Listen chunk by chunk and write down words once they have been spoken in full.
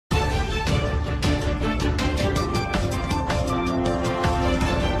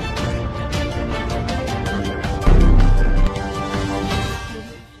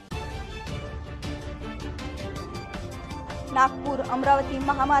अमरावती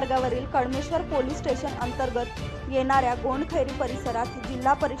महामार्गावरील Kalmeshwar police station अंतर्गत येणाऱ्या गोंडखैरी परिसरात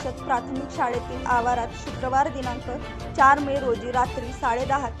जिल्हा परिषद प्राथमिक शाळेतील आवारात शुक्रवार दिनांक 4 मे रोजी रात्री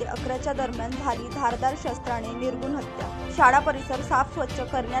 10:30 ते 11च्या दरम्यान झाली धारदार शस्त्राने निर्घृण हत्या। शाळा परिसर साफ स्वच्छ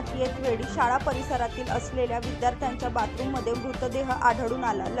करण्यात येत वेळी शाळा परिसरातील असलेल्या विद्यार्थ्यांच्या बाथरूममध्ये मृतदेह आढळून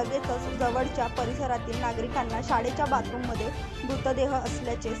आला। लगेचच जवळच्या परिसरातील नागरिकांना शाळेच्या बाथरूममध्ये मृतदेह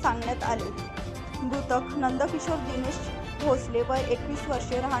असल्याचे सांगण्यात आले। मृतक नंदकिशोर दिनेश भोसले वय 21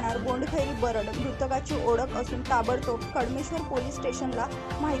 वर्षे राहणार गोंडखैरी बरड। मृतकाची ओळख असून ताबडतोब कळमेश्वर पोलीस स्टेशनला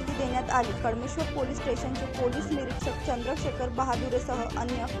माहिती देण्यात आली। कळमेश्वर पोलीस स्टेशनचे पोलीस निरीक्षक चंद्रशेखर बहादुरेसह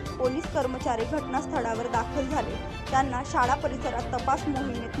अन्य पोलीस कर्मचारी घटनास्थळावर दाखल झाले। त्यांना शाळा परिसरात तपास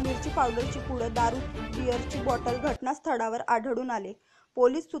मोहिमेत मिरची पावडरची पुडं, दारू, बिअरची बॉटल घटनास्थळावर आढळून आले।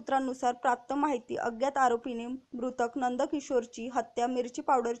 पोलीस सूत्रांनुसार प्राप्त माहिती अज्ञात आरोपीने मृतक नंदकिशोरची हत्या मिरची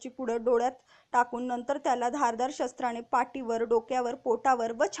पावडरची पुडं डोळ्यात टाकून नंतर त्याला धारदार शस्त्राने पाठीवर, डोक्यावर,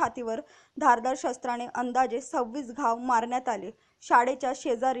 पोटावर व छातीवर धारदार शस्त्राने अंदाजे 26 घाव मारण्यात आले। शाळेच्या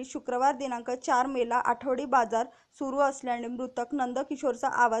शेजारी शुक्रवार दिनांक 4 मेला आठवडी बाजार सुरू असल्याने मृतक नंदकिशोरचा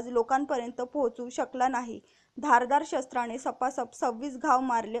आवाज लोकांपर्यंत पोहोचू शकला नाही। धारदार शस्त्राने सपासप 26 घाव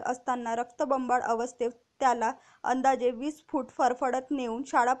मारले असताना रक्तबंबाळ अवस्थेत त्याला अंदाजे 20 फूट फरफडत नेऊन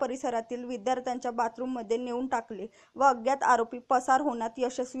शाळा परिसरातील विद्यार्थ्यांच्या बाथरूममध्ये नेऊन टाकले व अज्ञात आरोपी पसार होण्यात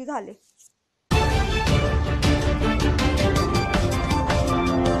यशस्वी झाले।